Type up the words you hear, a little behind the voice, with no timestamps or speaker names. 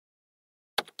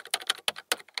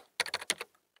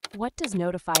What does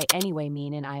Notify Anyway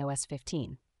mean in iOS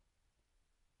 15?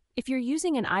 If you're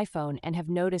using an iPhone and have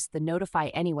noticed the Notify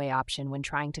Anyway option when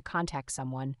trying to contact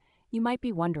someone, you might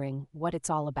be wondering what it's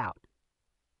all about.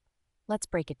 Let's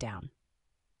break it down.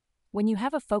 When you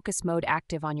have a focus mode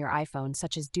active on your iPhone,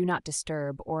 such as Do Not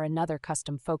Disturb or another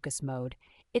custom focus mode,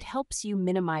 it helps you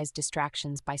minimize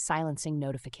distractions by silencing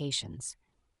notifications.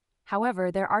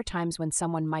 However, there are times when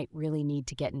someone might really need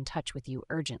to get in touch with you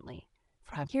urgently.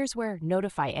 Here's where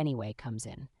Notify Anyway comes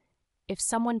in. If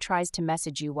someone tries to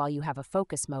message you while you have a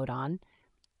focus mode on,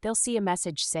 they'll see a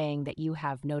message saying that you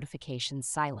have notifications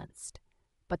silenced,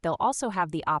 but they'll also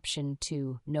have the option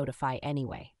to Notify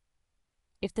Anyway.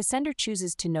 If the sender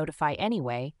chooses to notify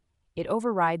anyway, it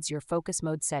overrides your focus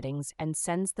mode settings and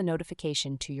sends the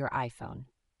notification to your iPhone.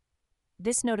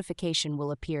 This notification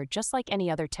will appear just like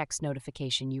any other text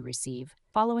notification you receive,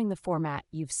 following the format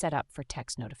you've set up for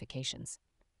text notifications.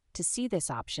 To see this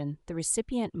option, the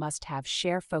recipient must have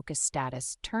Share Focus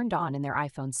status turned on in their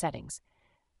iPhone settings.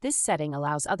 This setting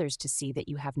allows others to see that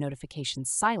you have notifications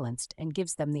silenced and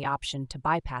gives them the option to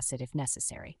bypass it if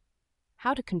necessary.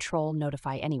 How to control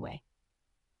Notify Anyway?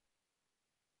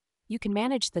 You can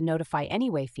manage the Notify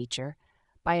Anyway feature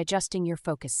by adjusting your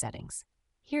focus settings.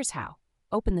 Here's how.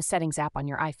 Open the Settings app on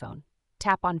your iPhone.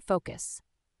 Tap on Focus.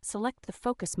 Select the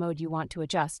focus mode you want to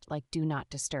adjust, like Do Not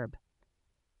Disturb.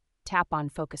 Tap on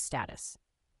Focus Status.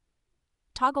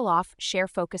 Toggle off Share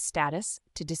Focus Status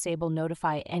to disable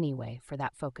Notify Anyway for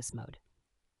that focus mode.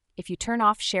 If you turn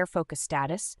off Share Focus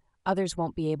Status, others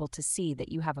won't be able to see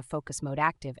that you have a focus mode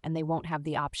active and they won't have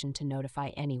the option to notify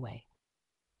anyway.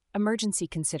 Emergency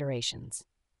considerations.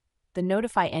 The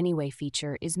Notify Anyway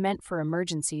feature is meant for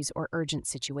emergencies or urgent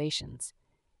situations.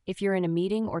 If you're in a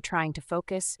meeting or trying to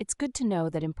focus, it's good to know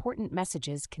that important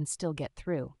messages can still get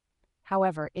through.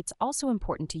 However, it's also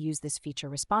important to use this feature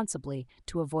responsibly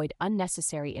to avoid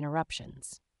unnecessary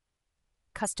interruptions.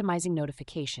 Customizing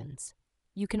notifications.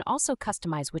 You can also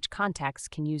customize which contacts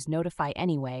can use Notify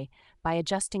Anyway by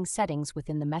adjusting settings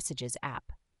within the Messages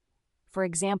app. For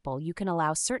example, you can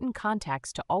allow certain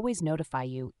contacts to always notify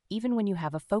you even when you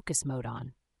have a focus mode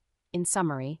on. In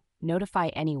summary, Notify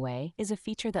Anyway is a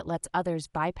feature that lets others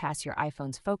bypass your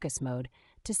iPhone's focus mode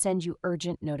to send you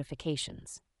urgent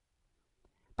notifications.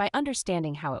 By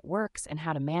understanding how it works and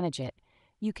how to manage it,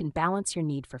 you can balance your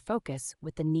need for focus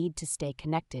with the need to stay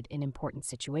connected in important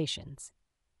situations.